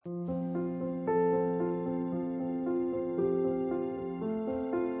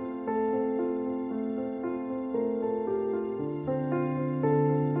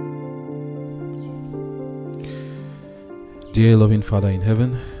Dear loving Father in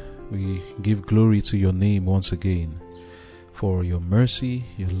heaven, we give glory to your name once again for your mercy,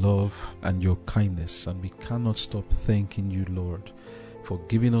 your love, and your kindness. And we cannot stop thanking you, Lord, for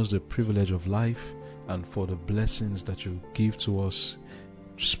giving us the privilege of life and for the blessings that you give to us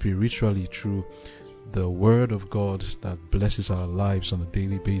spiritually through the Word of God that blesses our lives on a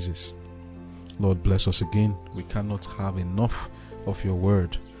daily basis. Lord, bless us again. We cannot have enough of your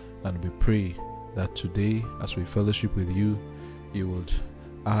Word, and we pray that today, as we fellowship with you, you would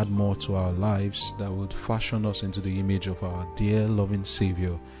add more to our lives that would fashion us into the image of our dear loving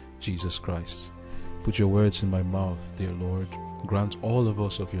Savior, Jesus Christ. Put your words in my mouth, dear Lord. Grant all of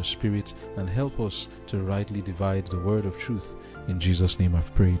us of your Spirit and help us to rightly divide the word of truth. In Jesus' name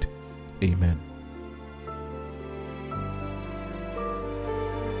I've prayed. Amen.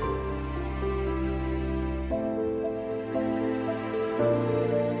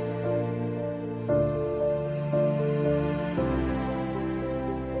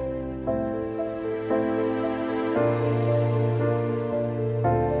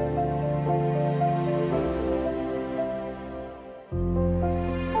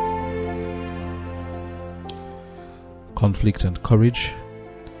 Conflict and Courage,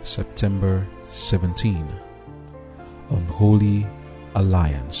 September 17. Unholy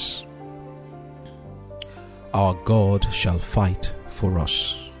alliance. Our God shall fight for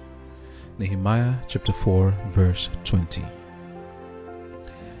us. Nehemiah chapter 4 verse 20.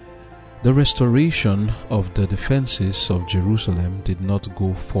 The restoration of the defenses of Jerusalem did not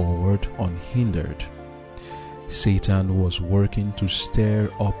go forward unhindered. Satan was working to stir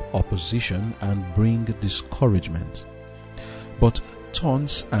up opposition and bring discouragement. But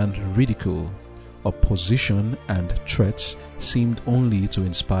taunts and ridicule, opposition and threats seemed only to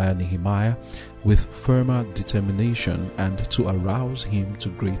inspire Nehemiah with firmer determination and to arouse him to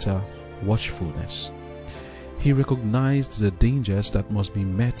greater watchfulness. He recognized the dangers that must be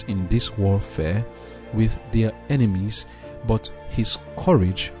met in this warfare with their enemies, but his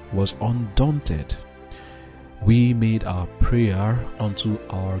courage was undaunted. We made our prayer unto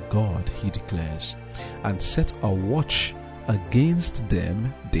our God, he declares, and set a watch against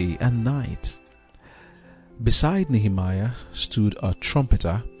them day and night. Beside Nehemiah stood a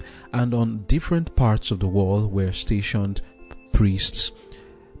trumpeter, and on different parts of the wall were stationed priests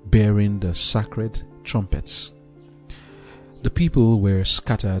bearing the sacred trumpets. The people were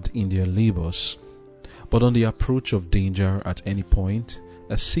scattered in their labors, but on the approach of danger at any point,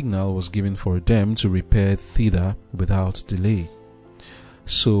 a signal was given for them to repair thither without delay.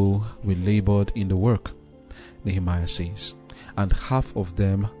 So we labored in the work, Nehemiah says, and half of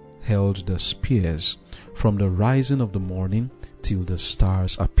them held the spears from the rising of the morning till the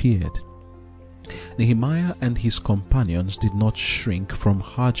stars appeared. Nehemiah and his companions did not shrink from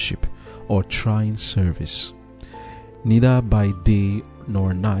hardship or trying service. Neither by day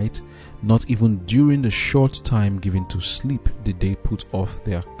nor night, not even during the short time given to sleep, did they put off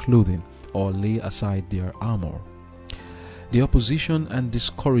their clothing or lay aside their armor. The opposition and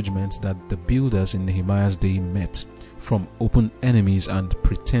discouragement that the builders in Nehemiah's day met from open enemies and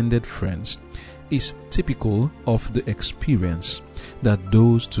pretended friends is typical of the experience that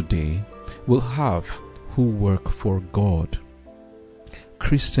those today will have who work for God.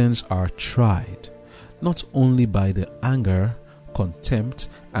 Christians are tried not only by the anger, contempt,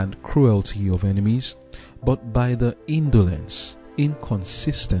 and cruelty of enemies, but by the indolence,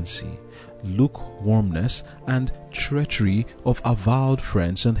 inconsistency, lukewarmness, and treachery of avowed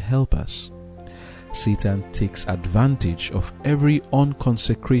friends and helpers. Satan takes advantage of every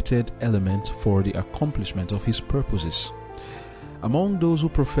unconsecrated element for the accomplishment of his purposes. Among those who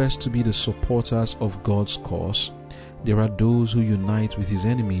profess to be the supporters of God's cause, there are those who unite with his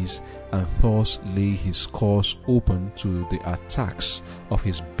enemies and thus lay his cause open to the attacks of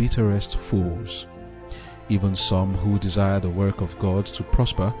his bitterest foes. Even some who desire the work of God to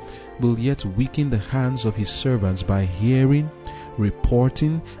prosper will yet weaken the hands of his servants by hearing,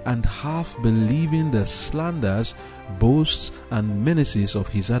 reporting, and half believing the slanders, boasts, and menaces of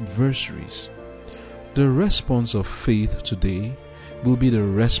his adversaries. The response of faith today will be the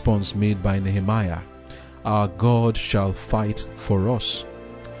response made by Nehemiah. Our God shall fight for us.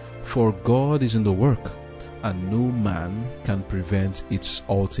 For God is in the work, and no man can prevent its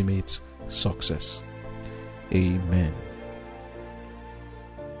ultimate success. Amen.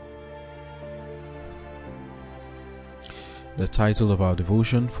 The title of our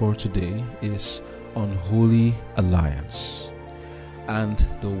devotion for today is Unholy Alliance. And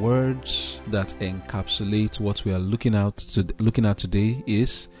the words that encapsulate what we are looking at today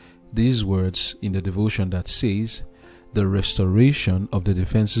is these words in the devotion that says, The restoration of the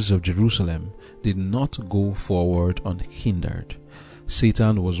defenses of Jerusalem did not go forward unhindered.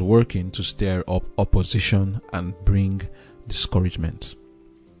 Satan was working to stir up opposition and bring discouragement.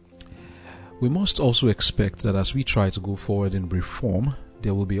 We must also expect that as we try to go forward in reform,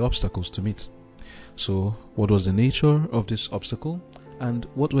 there will be obstacles to meet. So, what was the nature of this obstacle, and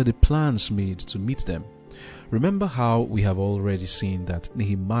what were the plans made to meet them? Remember how we have already seen that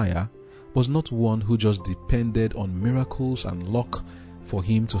Nehemiah was not one who just depended on miracles and luck for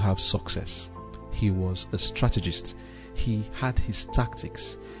him to have success. He was a strategist. He had his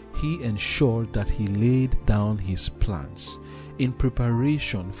tactics. He ensured that he laid down his plans in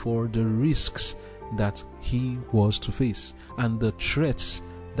preparation for the risks that he was to face and the threats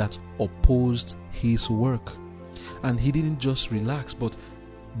that opposed his work. And he didn't just relax, but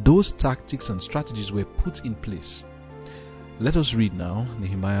those tactics and strategies were put in place. Let us read now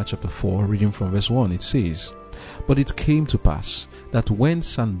Nehemiah chapter 4, reading from verse 1. It says, "But it came to pass that when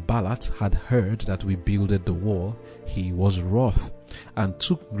Sanballat had heard that we builded the wall, he was wroth, and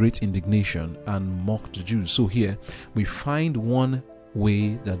took great indignation, and mocked the Jews." So here we find one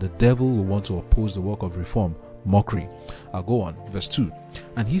way that the devil will want to oppose the work of reform: mockery. I'll go on. Verse 2.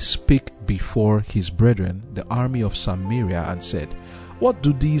 "And he spake before his brethren, the army of Samaria, and said, What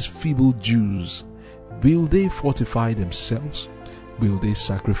do these feeble Jews? Will they fortify themselves? Will they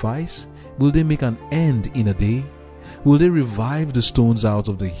sacrifice? Will they make an end in a day? Will they revive the stones out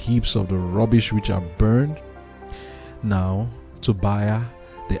of the heaps of the rubbish which are burned?" Now Tobiah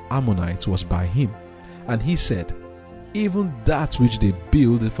the Ammonite was by him, and he said, "Even that which they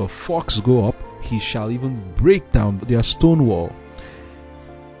build, if a fox go up, he shall even break down their stone wall."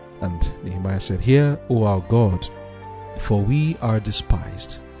 And Nehemiah said, "Hear, O our God, for we are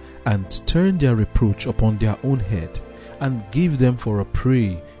despised, and turn their reproach upon their own head, and give them for a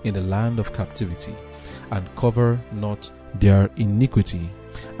prey in the land of captivity, and cover not their iniquity,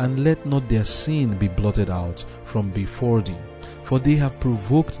 and let not their sin be blotted out from before thee, for they have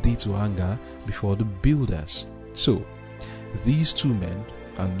provoked thee to anger before the builders." So, these two men,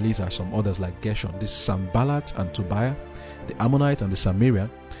 and later some others like Gershon, this Sanballat and Tobiah, the Ammonite and the Samaritan,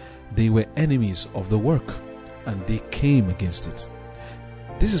 they were enemies of the work, and they came against it.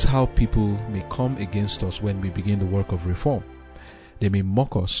 This is how people may come against us when we begin the work of reform. They may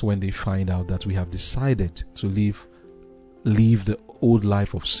mock us when they find out that we have decided to leave the old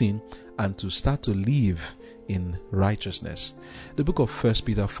life of sin and to start to live in righteousness. The book of 1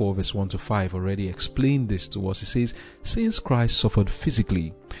 Peter 4 verse 1 to 5 already explained this to us. It says, "Since Christ suffered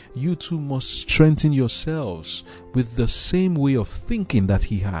physically, you too must strengthen yourselves with the same way of thinking that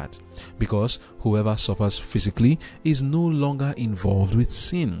he had. Because whoever suffers physically is no longer involved with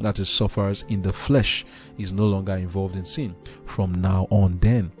sin." That is, suffers in the flesh is no longer involved in sin. From now on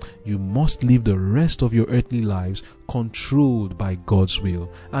then, you must live the rest of your earthly lives controlled by God's will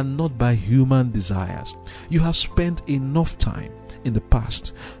and not by human desires. You have spent enough time in the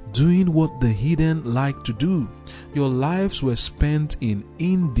past doing what the heathen like to do. Your lives were spent in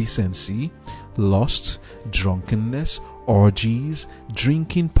indecency, lust, drunkenness, orgies,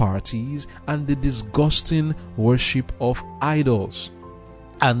 drinking parties, and the disgusting worship of idols.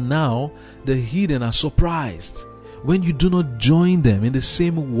 And now the heathen are surprised when you do not join them in the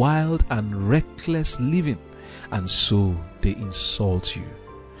same wild and reckless living, and so they insult you.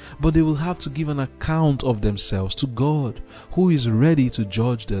 But they will have to give an account of themselves to God, who is ready to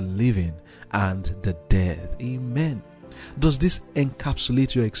judge the living and the dead. Amen. Does this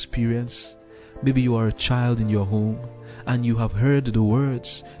encapsulate your experience? Maybe you are a child in your home and you have heard the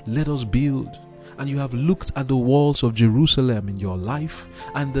words, "Let us build," and you have looked at the walls of Jerusalem in your life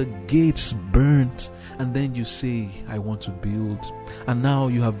and the gates burnt, and then you say, "I want to build," and now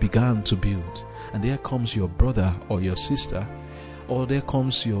you have begun to build, and there comes your brother or your sister, or there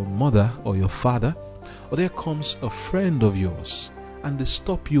comes your mother or your father, or there comes a friend of yours, and they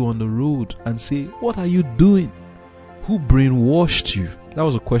stop you on the road and say, "What are you doing? Who brainwashed you?" That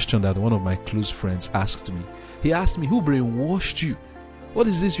was a question that one of my close friends asked me. He asked me, "Who brainwashed you? What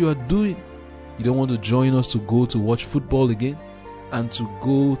is this you are doing? You don't want to join us to go to watch football again, and to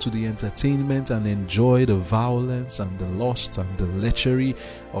go to the entertainment and enjoy the violence and the lust and the lechery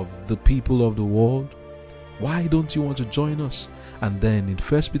of the people of the world? Why don't you want to join us?" And then in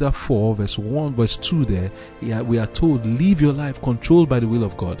 1 Peter 4 verse 1 verse 2 there, we are told, live your life controlled by the will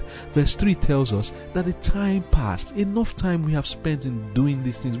of God. Verse 3 tells us that the time passed. Enough time we have spent in doing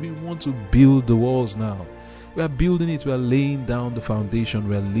these things. We want to build the walls now. We are building it. We are laying down the foundation.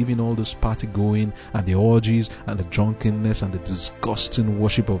 We are leaving all this party going and the orgies and the drunkenness and the disgusting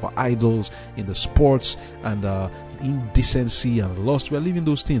worship of idols in the sports and indecency and lust. We are leaving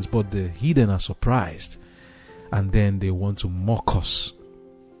those things, but the heathen are surprised. and then they want to mock us.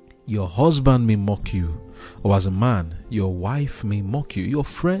 Your husband may mock you, or as a man, your wife may mock you, your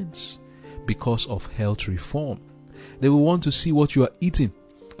friends, because of health reform. They will want to see what you are eating,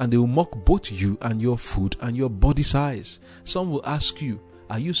 and they will mock both you and your food and your body size. Some will ask you,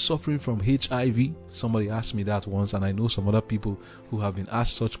 are you suffering from HIV? Somebody asked me that once, and I know some other people who have been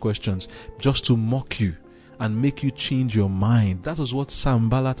asked such questions just to mock you and make you change your mind. That was what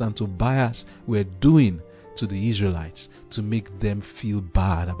Sanballat and Tobias were doing to the Israelites, to make them feel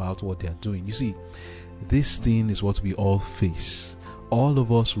bad about what they are doing. You see, this thing is what we all face. All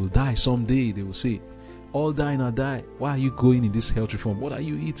of us will die someday. They will say, all die and I die. Why are you going in this health reform? What are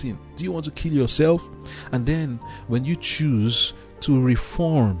you eating? Do you want to kill yourself? And then when you choose to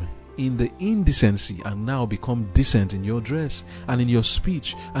reform in the indecency and now become decent in your dress and in your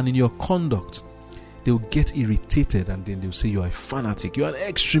speech and in your conduct, they'll get irritated, and then they'll say you are a fanatic, you are an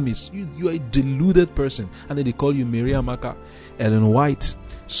extremist, you are a deluded person, and then they call you Mary Amaka, Ellen White.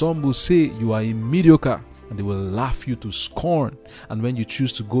 Some will say you are a mediocre, and they will laugh you to scorn. And when you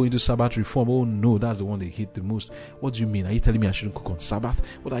choose to go into Sabbath reform, oh no, that's the one they hate the most. What do you mean? Are you telling me I shouldn't cook on Sabbath?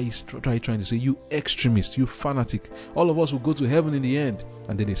 What are you trying to say? You extremist, you fanatic. All of us will go to heaven in the end.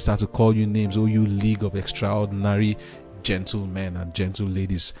 And then they start to call you names. Oh, you league of extraordinary gentlemen and gentle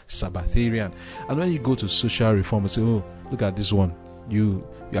ladies, Sabbatharian. And when you go to social reform and say, oh, look at this one.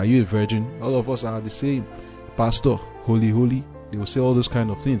 Are you a virgin? All of us are the same. Pastor, holy. They will say all those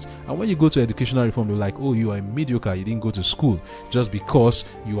kind of things. And when you go to educational reform, they're like, oh, you are mediocre, you didn't go to school, just because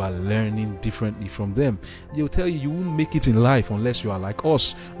you are learning differently from them. They'll tell you won't make it in life unless you are like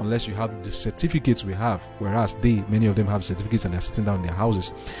us, unless you have the certificates we have, whereas many of them have certificates and they're sitting down in their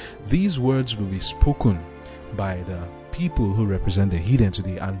houses. These words will be spoken by the people who represent the hidden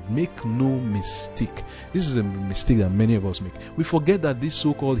today, and make no mistake, this is a mistake that many of us make. We forget that these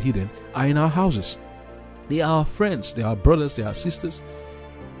so-called hidden are in our houses. They are our friends, they are our brothers, they are our sisters,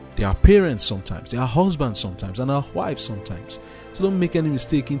 they are our parents sometimes, they are our husbands sometimes, and our wives sometimes. So don't make any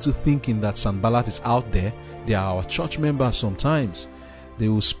mistake into thinking that Sanballat is out there. They are our church members sometimes. They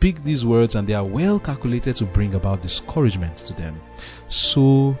will speak these words, and they are well calculated to bring about discouragement to them.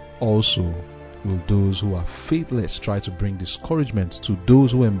 So also will those who are faithless try to bring discouragement to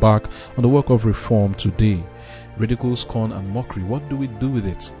those who embark on the work of reform today. Ridicule, scorn, and mockery. What do we do with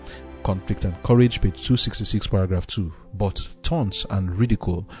it? Conflict and Courage, page 266, paragraph 2. But taunts and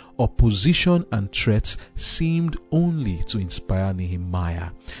ridicule, opposition and threats seemed only to inspire Nehemiah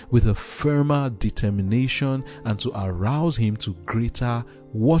with a firmer determination and to arouse him to greater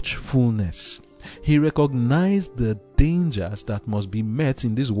watchfulness. He recognized the dangers that must be met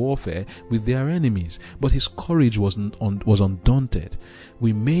in this warfare with their enemies, but his courage was undaunted.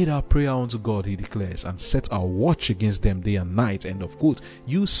 We made our prayer unto God, he declares, and set our watch against them day and night. End of quote.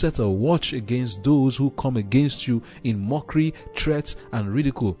 You set a watch against those who come against you in mockery, threats, and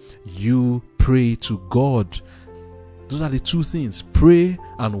ridicule. You pray to God. Those are the two things: pray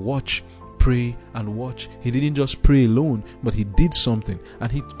and watch. Pray and watch. He didn't just pray alone, but he did something,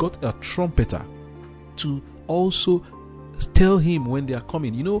 and he got a trumpeter to also tell him when they are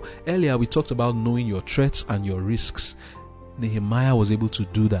coming. You know, earlier we talked about knowing your threats and your risks. Nehemiah was able to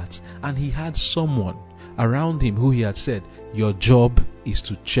do that, and he had someone around him who he had said, your job is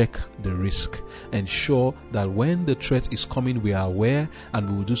to check the risk, ensure that when the threat is coming we are aware, and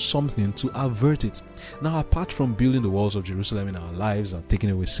we will do something to avert it. Now, apart from building the walls of Jerusalem in our lives and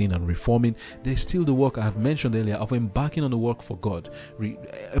taking away sin and reforming, there's still the work I have mentioned earlier of embarking on the work for God.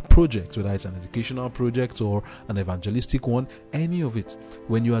 A project, whether it's an educational project or an evangelistic one, any of it.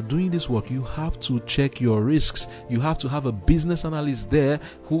 When you are doing this work, you have to check your risks. You have to have a business analyst there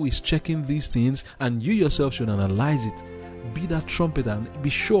who is checking these things, and you yourself should analyze it. Be that trumpeter and be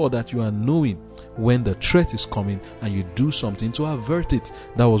sure that you are knowing when the threat is coming, and you do something to avert it.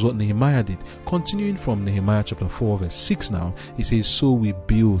 That was what Nehemiah did. Continuing from Nehemiah chapter 4 verse 6 now, he says, so we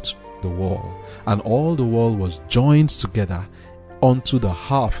built the wall, and all the wall was joined together unto the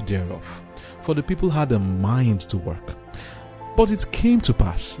half thereof. For the people had a mind to work. But it came to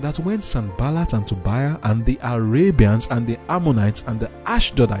pass that when Sanballat and Tobiah and the Arabians and the Ammonites and the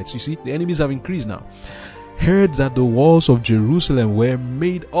Ashdodites, you see, the enemies have increased now, heard that the walls of Jerusalem were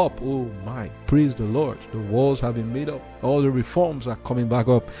made up. Oh my, praise the Lord. The walls have been made up. All the reforms are coming back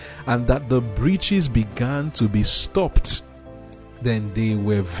up. And that the breaches began to be stopped. Then they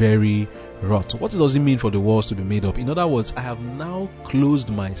were very wroth. What does it mean for the walls to be made up? In other words, I have now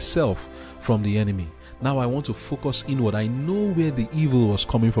closed myself from the enemy. Now I want to focus inward. I know where the evil was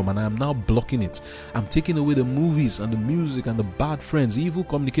coming from, and I am now blocking it. I'm taking away the movies and the music and the bad friends, evil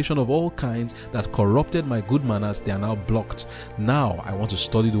communication of all kinds that corrupted my good manners. They are now blocked. Now I want to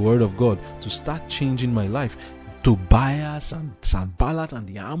study the word of God to start changing my life. Tobias and Sanballat and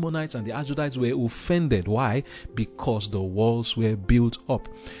the Ammonites and the Ashdodites were offended. Why? Because the walls were built up.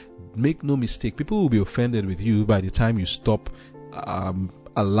 Make no mistake, people will be offended with you by the time you stop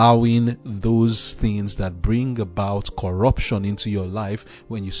allowing those things that bring about corruption into your life.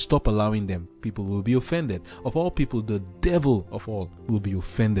 When you stop allowing them, people will be offended. Of all people, the devil of all will be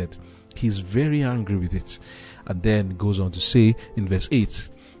offended. He's very angry with it. And then goes on to say in verse 8,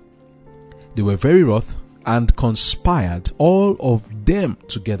 they were very wroth and conspired, all of them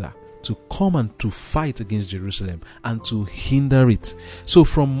together, to come and to fight against Jerusalem and to hinder it. So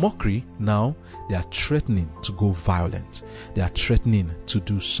from mockery, now they are threatening to go violent. They are threatening to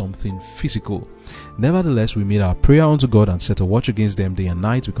do something physical. Nevertheless, we made our prayer unto God and set a watch against them day and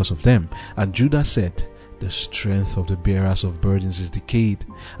night because of them. And Judah said, the strength of the bearers of burdens is decayed,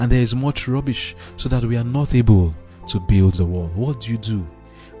 and there is much rubbish, so that we are not able to build the wall. What do you do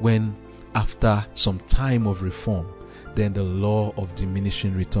when, after some time of reform, then the law of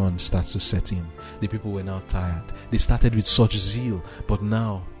diminishing return starts to set in? The people were now tired. They started with such zeal, but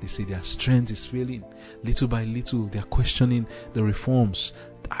now they say their strength is failing. Little by little, they are questioning the reforms.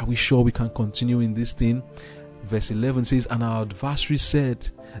 Are we sure we can continue in this thing? Verse 11 says, and our adversaries said,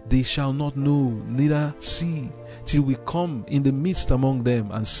 they shall not know, neither see, till we come in the midst among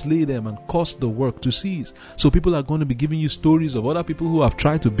them and slay them and cause the work to cease. So people are going to be giving you stories of other people who have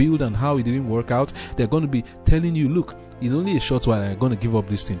tried to build and how it didn't work out. They're going to be telling you, look, it's only a short while and you're going to give up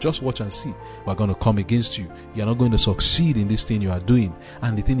this thing. Just watch and see. We're going to come against you. You're not going to succeed in this thing you are doing.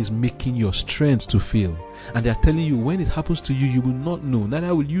 And the thing is making your strength to fail. And they're telling you, when it happens to you, you will not know.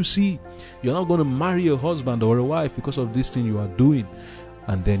 Neither will you see. You're not going to marry a husband or a wife because of this thing you are doing.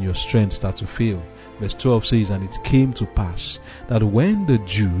 And then your strength starts to fail. Verse 12 says, and it came to pass that when the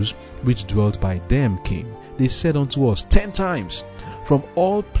Jews which dwelt by them came, they said unto us 10 times from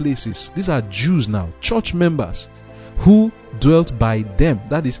all places. These are Jews now, church members who dwelt by them.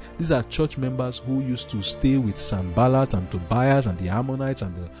 That is, these are church members who used to stay with Sanballat and Tobias and the Ammonites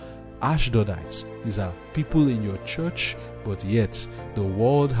and the Ashdodites. These are people in your church, but yet the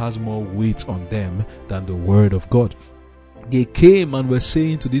world has more weight on them than the word of God. They came and were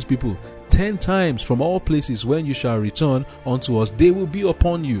saying to these people 10 times from all places, when you shall return unto us, they will be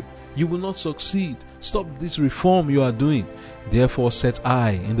upon you. You will not succeed. Stop this reform you are doing. Therefore set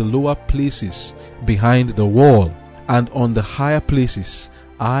I in the lower places behind the wall, and on the higher places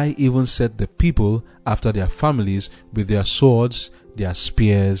I even set the people after their families with their swords, their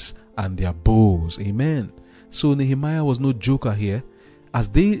spears, and their bows. Amen. So Nehemiah was no joker here. As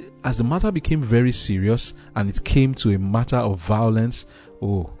the matter became very serious and it came to a matter of violence,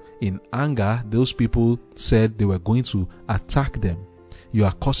 in anger, those people said they were going to attack them. You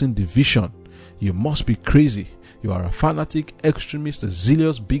are causing division. You must be crazy. You are a fanatic, extremist, a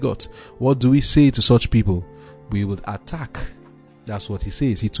zealous bigot. What do we say to such people? We would attack. That's what he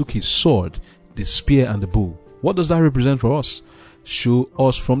says. He took his sword, the spear, and the bow. What does that represent for us? Show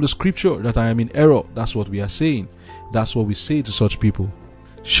us from the scripture that I am in error. That's what we are saying. That's what we say to such people.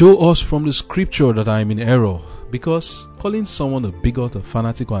 Show us from the scripture that I am in error. Because calling someone a bigot, a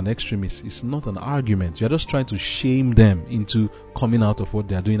fanatic, or an extremist is not an argument. You're just trying to shame them into coming out of what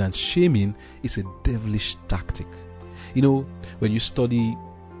they're doing. And shaming is a devilish tactic. You know, when you study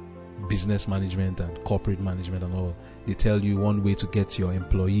business management and corporate management and all, they tell you one way to get your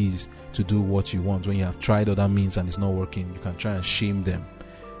employees to do what you want. When you have tried other means and it's not working, you can try and shame them.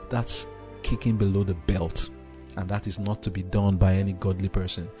 That's kicking below the belt. And that is not to be done by any godly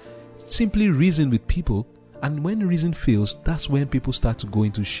person. Simply reason with people, and when reason fails, that's when people start to go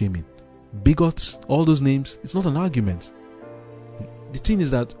into shaming. Bigots, all those names, it's not an argument. The thing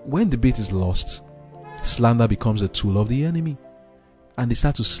is that when debate is lost, slander becomes a tool of the enemy. And they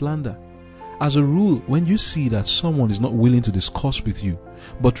start to slander. As a rule, when you see that someone is not willing to discuss with you,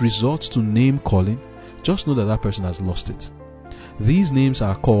 but resorts to name calling, just know that that person has lost it. These names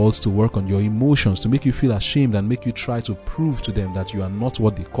are called to work on your emotions, to make you feel ashamed and make you try to prove to them that you are not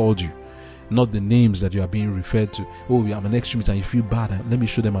what they called you. Not the names that you are being referred to. Oh, I'm an extremist and you feel bad. Let me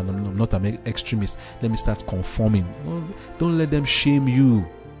show them I'm not an extremist. Let me start conforming. Don't let them shame you.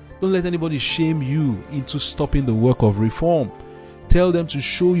 Don't let anybody shame you into stopping the work of reform. Tell them to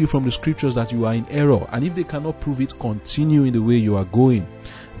show you from the scriptures that you are in error. And if they cannot prove it, continue in the way you are going.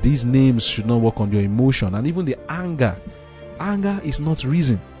 These names should not work on your emotion. And even the anger. Anger is not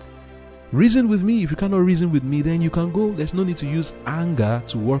reason. Reason with me. If you cannot reason with me, then you can go. There's no need to use anger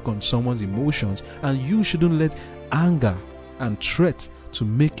to work on someone's emotions. And you shouldn't let anger and threat to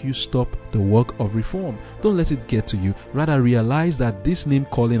make you stop the work of reform. Don't let it get to you. Rather realize that this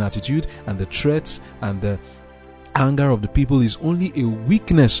name-calling attitude and the threats and the anger of the people is only a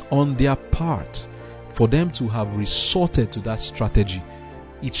weakness on their part. For them to have resorted to that strategy,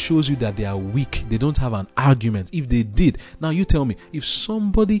 it shows you that they are weak. They don't have an argument. If they did, now you tell me, if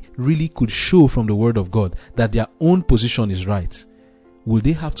somebody really could show from the word of God that their own position is right, will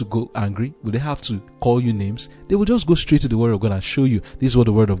they have to go angry? Will they have to call you names? They will just go straight to the word of God and show you, this is what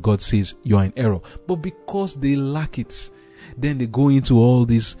the word of God says, you are in error. But because they lack it, then they go into all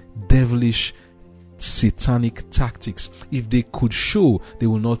these devilish, satanic tactics. If they could show, they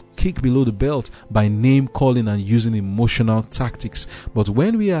will not kick below the belt by name calling and using emotional tactics. But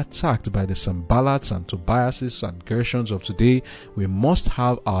when we are attacked by the Sanballats and Tobiases and Gershons of today, we must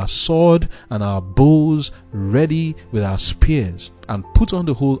have our sword and our bows ready with our spears and put on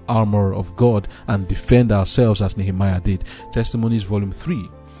the whole armor of God and defend ourselves as Nehemiah did. Testimonies volume 3,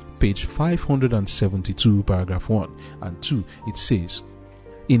 page 572, paragraph 1 and 2, it says,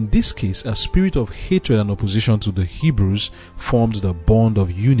 in this case, a spirit of hatred and opposition to the Hebrews formed the bond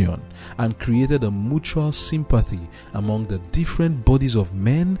of union and created a mutual sympathy among the different bodies of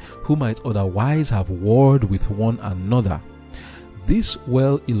men who might otherwise have warred with one another. This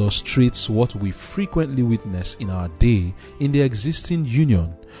well illustrates what we frequently witness in our day in the existing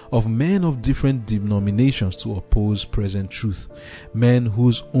union of men of different denominations to oppose present truth, men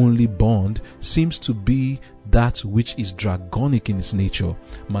whose only bond seems to be that which is draconic in its nature,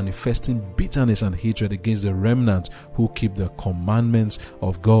 manifesting bitterness and hatred against the remnant who keep the commandments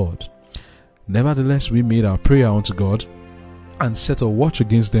of God. Nevertheless, we made our prayer unto God and set a watch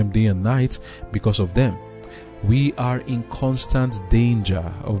against them day and night because of them. We are in constant danger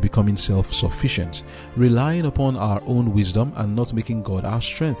of becoming self-sufficient, relying upon our own wisdom and not making God our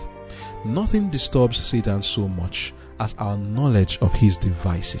strength. Nothing disturbs Satan so much as our knowledge of his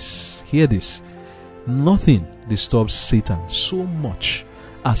devices. Hear this. Nothing disturbs Satan so much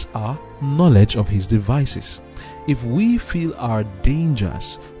as our knowledge of his devices. If we feel our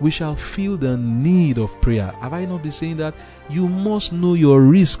dangers, we shall feel the need of prayer. Have I not been saying that? You must know your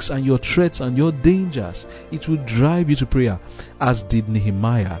risks and your threats and your dangers. It will drive you to prayer, as did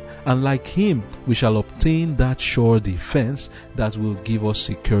Nehemiah. And like him, we shall obtain that sure defense that will give us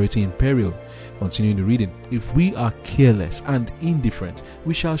security in peril. Continuing the reading. If we are careless and indifferent,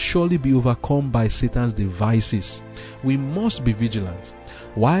 we shall surely be overcome by Satan's devices. We must be vigilant.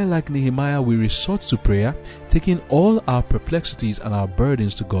 While like Nehemiah we resort to prayer, taking all our perplexities and our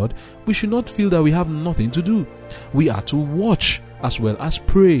burdens to God, we should not feel that we have nothing to do. We are to watch as well as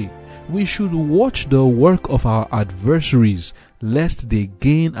pray. We should watch the work of our adversaries, lest they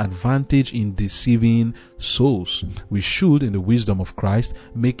gain advantage in deceiving souls. We should, in the wisdom of Christ,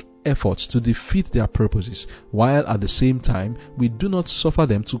 make efforts to defeat their purposes, while at the same time we do not suffer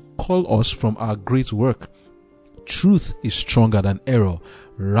them to call us from our great work. Truth is stronger than error.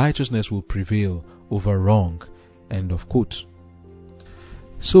 Righteousness will prevail over wrong. End of quote.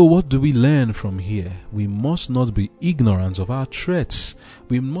 So what do we learn from here? We must not be ignorant of our threats.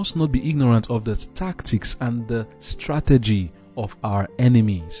 We must not be ignorant of the tactics and the strategy of our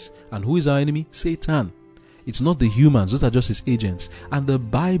enemies. And who is our enemy? Satan. It's not the humans, those are just his agents. And the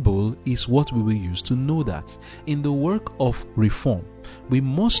Bible is what we will use to know that. In the work of reform, we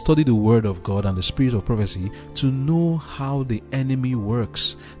must study the word of God and the spirit of prophecy to know how the enemy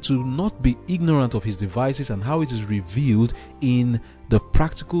works, to not be ignorant of his devices and how it is revealed in the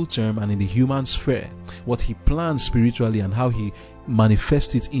practical term and in the human sphere, what he plans spiritually and how he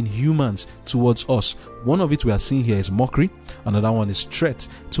manifests it in humans towards us. One of it we are seeing here is mockery, another one is threat.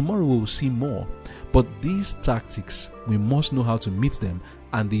 Tomorrow we will see more. But these tactics, we must know how to meet them,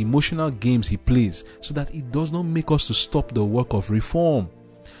 and the emotional games he plays, so that it does not make us to stop the work of reform.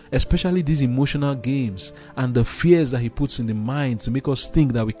 Especially these emotional games and the fears that he puts in the mind to make us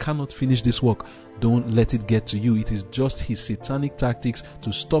think that we cannot finish this work. Don't let it get to you. It is just his satanic tactics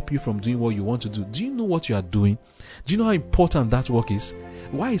to stop you from doing what you want to do. Do you know what you are doing? Do you know how important that work is?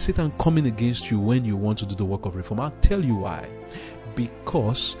 Why is Satan coming against you when you want to do the work of reform? I'll tell you why.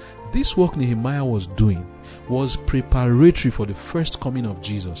 Because this work Nehemiah was doing was preparatory for the first coming of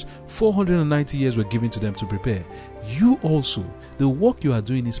Jesus. 490 years were given to them to prepare. You also, the work you are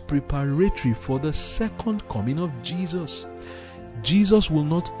doing is preparatory for the second coming of Jesus. Jesus will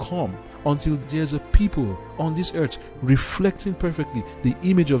not come until there's a people on this earth reflecting perfectly the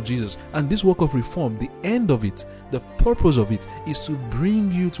image of Jesus. And this work of reform, the end of it, the purpose of it, is to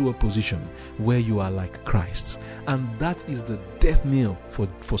bring you to a position where you are like Christ. And that is the death knell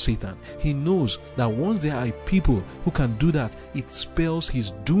for Satan. He knows that once there are people who can do that, it spells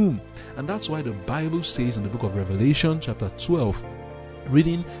his doom. And that's why the Bible says in the book of Revelation chapter 12,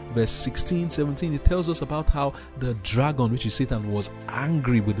 Reading verse 16, 17, it tells us about how the dragon, which is Satan, was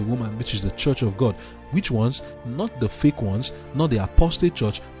angry with the woman, which is the church of God. Which ones? Not the fake ones, not the apostate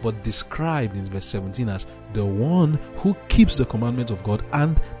church, but described in verse 17 as the one who keeps the commandments of God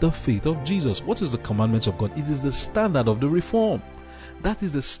and the faith of Jesus. What is the commandments of God? It is the standard of the reform. That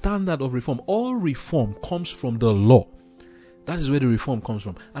is the standard of reform. All reform comes from the law. That is where the reform comes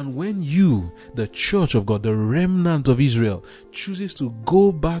from. And when you, the church of God, the remnant of Israel, chooses to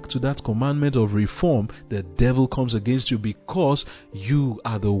go back to that commandment of reform, the devil comes against you because you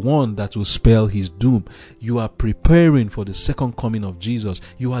are the one that will spell his doom. You are preparing for the second coming of Jesus.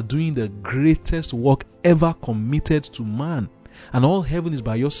 You are doing the greatest work ever committed to man. And all heaven is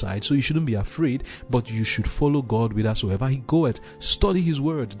by your side, so you shouldn't be afraid, but you should follow God whithersoever he goeth. Study his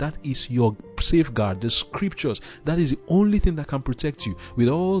word. That is your safeguard, the scriptures. That is the only thing that can protect you. With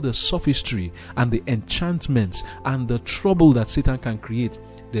all the sophistry and the enchantments and the trouble that Satan can create,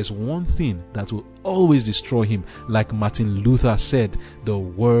 there's one thing that will always destroy him. Like Martin Luther said, the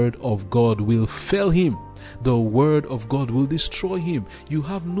word of God will fell him. The word of God will destroy him. You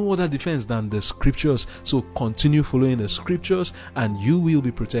have no other defense than the scriptures. So continue following the scriptures and you will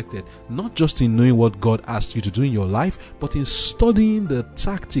be protected. Not just in knowing what God asked you to do in your life, but in studying the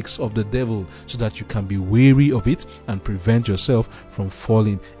tactics of the devil so that you can be wary of it and prevent yourself from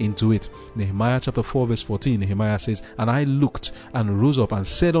falling into it. Nehemiah chapter 4 verse 14, Nehemiah says, "And I looked and rose up and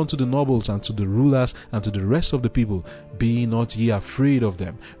said unto the nobles and to the rulers and to the rest of the people, Be not ye afraid of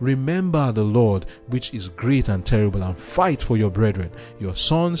them. Remember the Lord, which is great and terrible, and fight for your brethren, your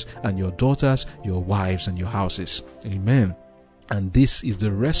sons and your daughters, your wives and your houses." Amen. And this is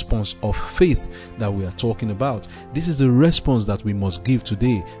the response of faith that we are talking about. This is the response that we must give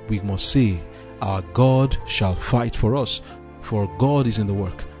today. We must say, our God shall fight for us, for God is in the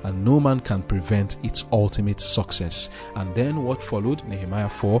work, and no man can prevent its ultimate success. And then what followed? Nehemiah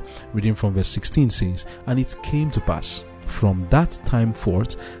 4, reading from verse 16 says, "And it came to pass from that time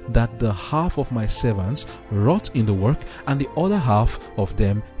forth that the half of my servants wrought in the work, and the other half of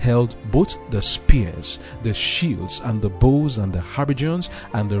them held both the spears, the shields, and the bows, and the habergeons,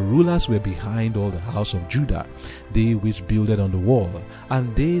 and the rulers were behind all the house of Judah, they which builded on the wall,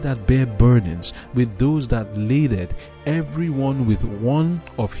 and they that bare burdens, with those that laded, every one with one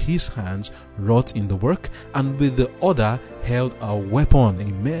of his hands wrought in the work, and with the other held a weapon."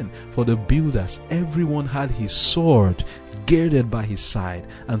 Amen. For the builders, everyone had his sword girded by his side,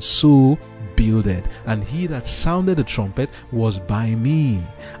 and so builded. And he that sounded the trumpet was by me.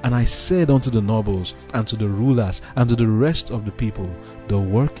 And I said unto the nobles, and to the rulers, and to the rest of the people, The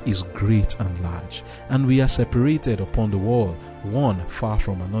work is great and large, and we are separated upon the wall, one far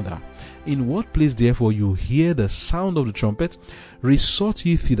from another. In what place therefore you hear the sound of the trumpet, resort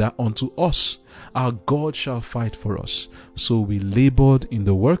ye thither unto us. Our God shall fight for us. So we labored in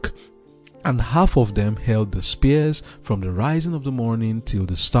the work, and half of them held the spears from the rising of the morning till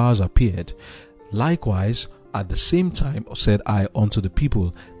the stars appeared. Likewise, at the same time said I unto the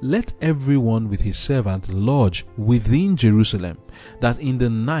people, Let every one with his servant lodge within Jerusalem, that in the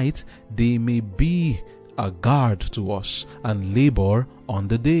night they may be a guard to us, and labor on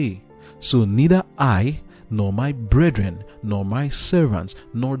the day. So neither I, nor my brethren, nor my servants,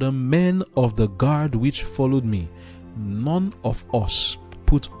 nor the men of the guard which followed me, none of us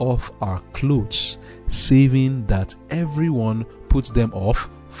put off our clothes, saving that everyone puts them off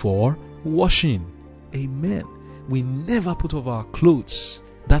for washing. Amen. We never put off our clothes.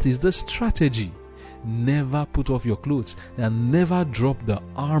 That is the strategy. Never put off your clothes, and never drop the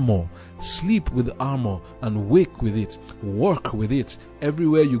armor. Sleep with the armor and wake with it. Work with it.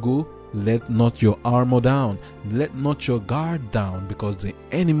 Everywhere you go, let not your armor down. Let not your guard down, because the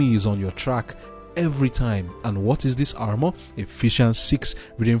enemy is on your track every time. And what is this armor? Ephesians 6,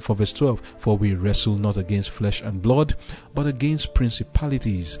 reading from verse 12. For we wrestle not against flesh and blood, but against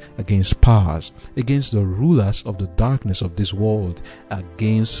principalities, against powers, against the rulers of the darkness of this world,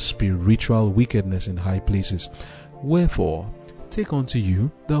 against spiritual wickedness in high places. Wherefore, take unto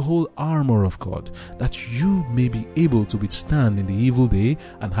you the whole armor of God, that you may be able to withstand in the evil day,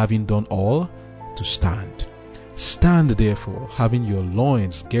 and having done all, to stand. Stand therefore, having your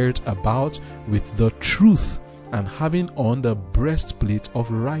loins girt about with the truth, and having on the breastplate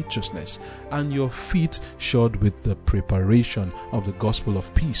of righteousness, and your feet shod with the preparation of the gospel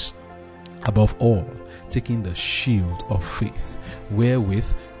of peace. Above all, taking the shield of faith,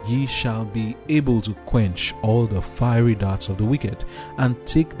 wherewith ye shall be able to quench all the fiery darts of the wicked, and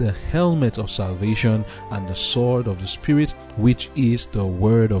take the helmet of salvation and the sword of the Spirit, which is the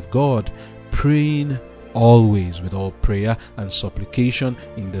word of God, praying always with all prayer and supplication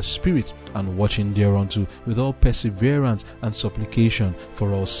in the Spirit, and watching thereunto with all perseverance and supplication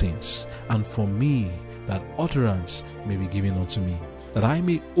for all saints, and for me, that utterance may be given unto me, that I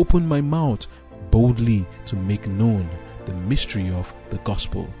may open my mouth boldly to make known the mystery of the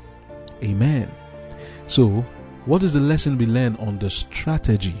gospel. Amen. So, what is the lesson we learn on the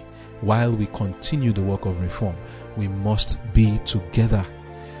strategy while we continue the work of reform? We must be together.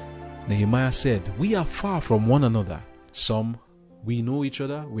 Nehemiah said, we are far from one another. Some, we know each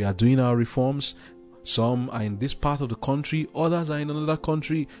other, we are doing our reforms. Some are in this part of the country, others are in another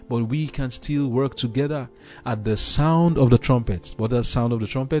country, but we can still work together. At the sound of the trumpet. What is the sound of the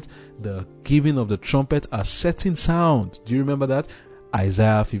trumpet? The giving of the trumpet, a certain sound. Do you remember that?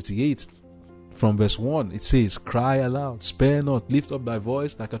 Isaiah 58. From verse 1, it says, cry aloud, spare not, lift up thy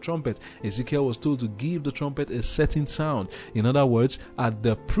voice like a trumpet. Ezekiel was told to give the trumpet a certain sound. In other words, at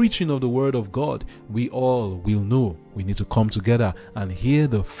the preaching of the word of God, we all will know we need to come together and hear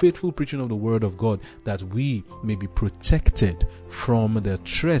the faithful preaching of the word of God, that we may be protected from the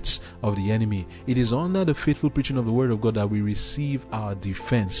threats of the enemy. It is under the faithful preaching of the word of God that we receive our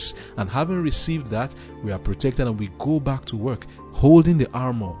defense. And having received that, we are protected and we go back to work, holding the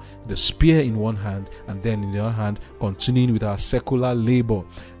armor, the spear in one hand, and then in the other hand, continuing with our secular labor.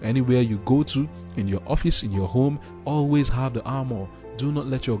 Anywhere you go to, in your office, in your home, always have the armor. Do not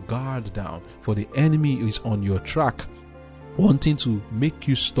let your guard down, for the enemy is on your track, wanting to make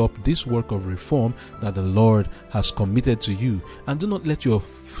you stop this work of reform that the Lord has committed to you. And do not let your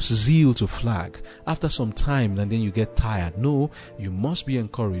zeal to flag after some time and then you get tired. No, you must be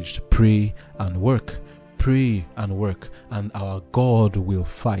encouraged. Pray and work. Pray and work, and our God will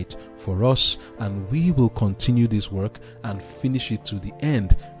fight for us, and we will continue this work and finish it to the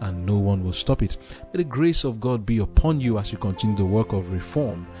end, and no one will stop it. May the grace of God be upon you as you continue the work of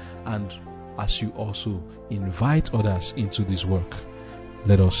reform, and as you also invite others into this work.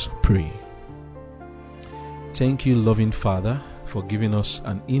 Let us pray. Thank you, loving Father, for giving us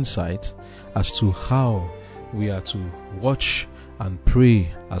an insight as to how we are to watch and pray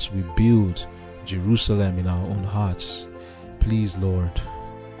as we build Jerusalem in our own hearts. Please, Lord,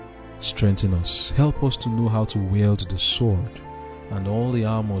 strengthen us. Help us to know how to wield the sword and all the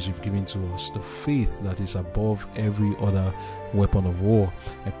armors you've given to us, the faith that is above every other weapon of war.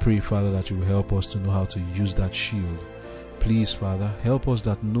 I pray, Father, that you will help us to know how to use that shield. Please, Father, help us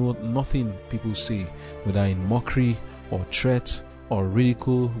that nothing people say, whether in mockery or threat or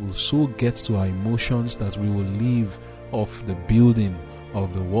ridicule, will so get to our emotions that we will leave off the building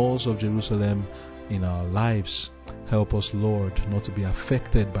of the walls of Jerusalem in our lives. Help us, Lord, not to be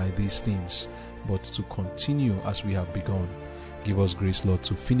affected by these things, but to continue as we have begun. Give us grace, Lord,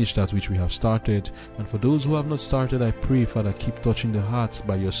 to finish that which we have started. And for those who have not started, I pray, Father, keep touching the hearts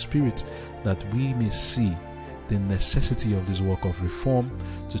by your Spirit, that we may see the necessity of this work of reform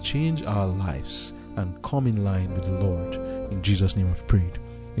to change our lives and come in line with the Lord. In Jesus' name I've prayed.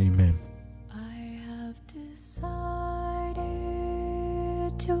 Amen.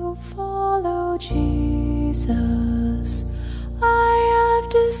 To follow Jesus, I have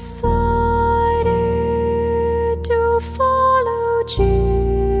decided to follow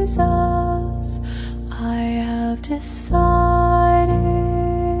Jesus. I have decided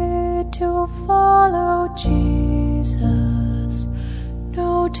to follow Jesus.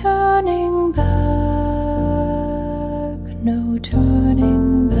 No turning back, no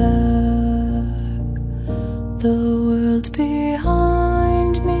turning back. The world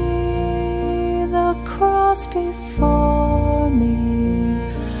behind me, the cross before me,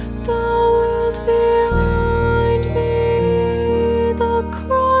 the world behind me, the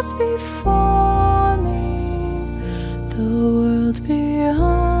cross before me, the world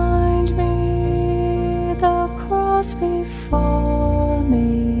behind me, the cross before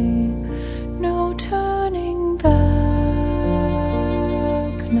me. No turning back,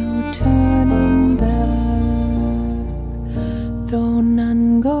 no turning back. Though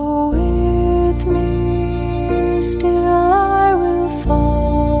none go with me, still I will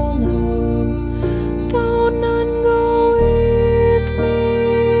follow. Though none go with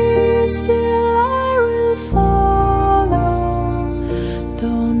me, still I will follow.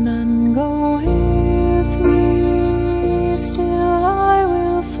 Though none go with me, still I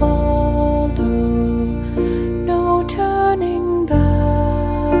will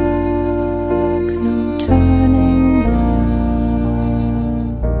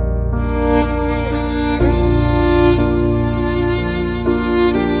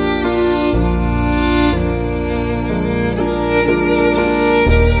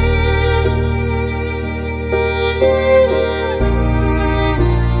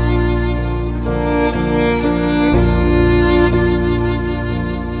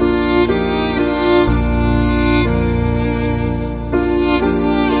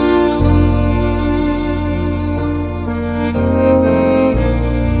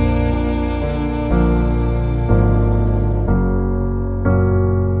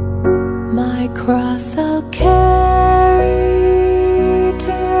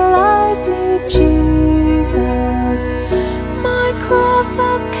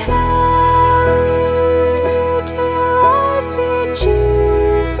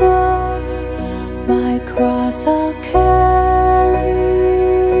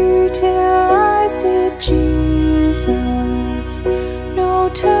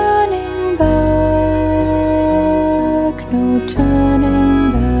turning back, no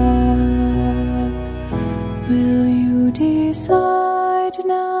turning back. Will you decide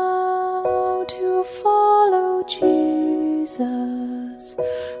now to follow Jesus?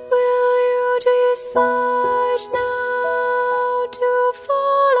 Will you decide now to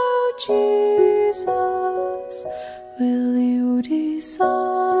follow Jesus? Will you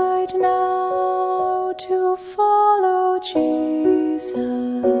decide now to follow Jesus?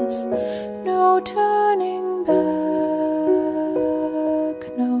 No turning back,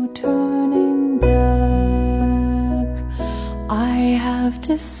 no turning back. I have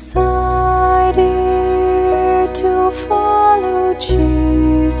decided to follow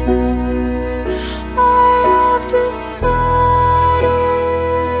Jesus. I have decided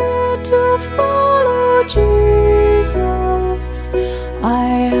to follow Jesus. I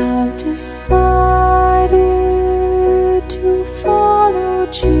have decided to follow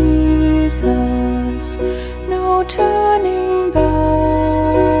Jesus. No turning back,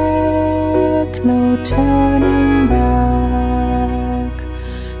 no turning back,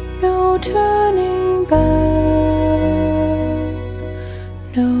 no turning back,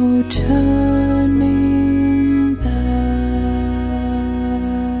 no turning back.